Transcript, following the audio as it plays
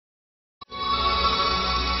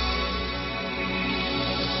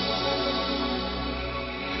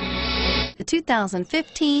The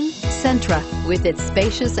 2015 Sentra. With its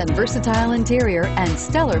spacious and versatile interior and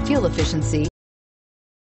stellar fuel efficiency,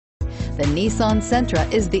 the Nissan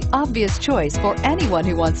Sentra is the obvious choice for anyone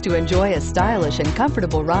who wants to enjoy a stylish and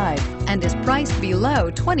comfortable ride and is priced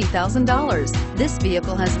below $20,000. This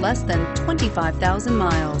vehicle has less than 25,000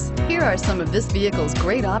 miles. Here are some of this vehicle's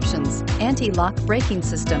great options: anti-lock braking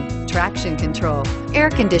system, traction control, air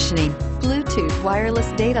conditioning, Bluetooth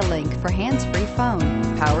wireless data link for hands-free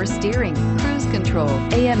phone, power steering, cruise control,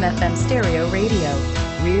 AM/FM stereo radio,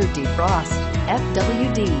 rear defrost,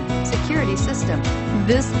 FWD, security system.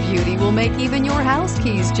 This beauty will make even your house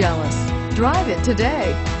keys jealous. Drive it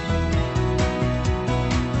today.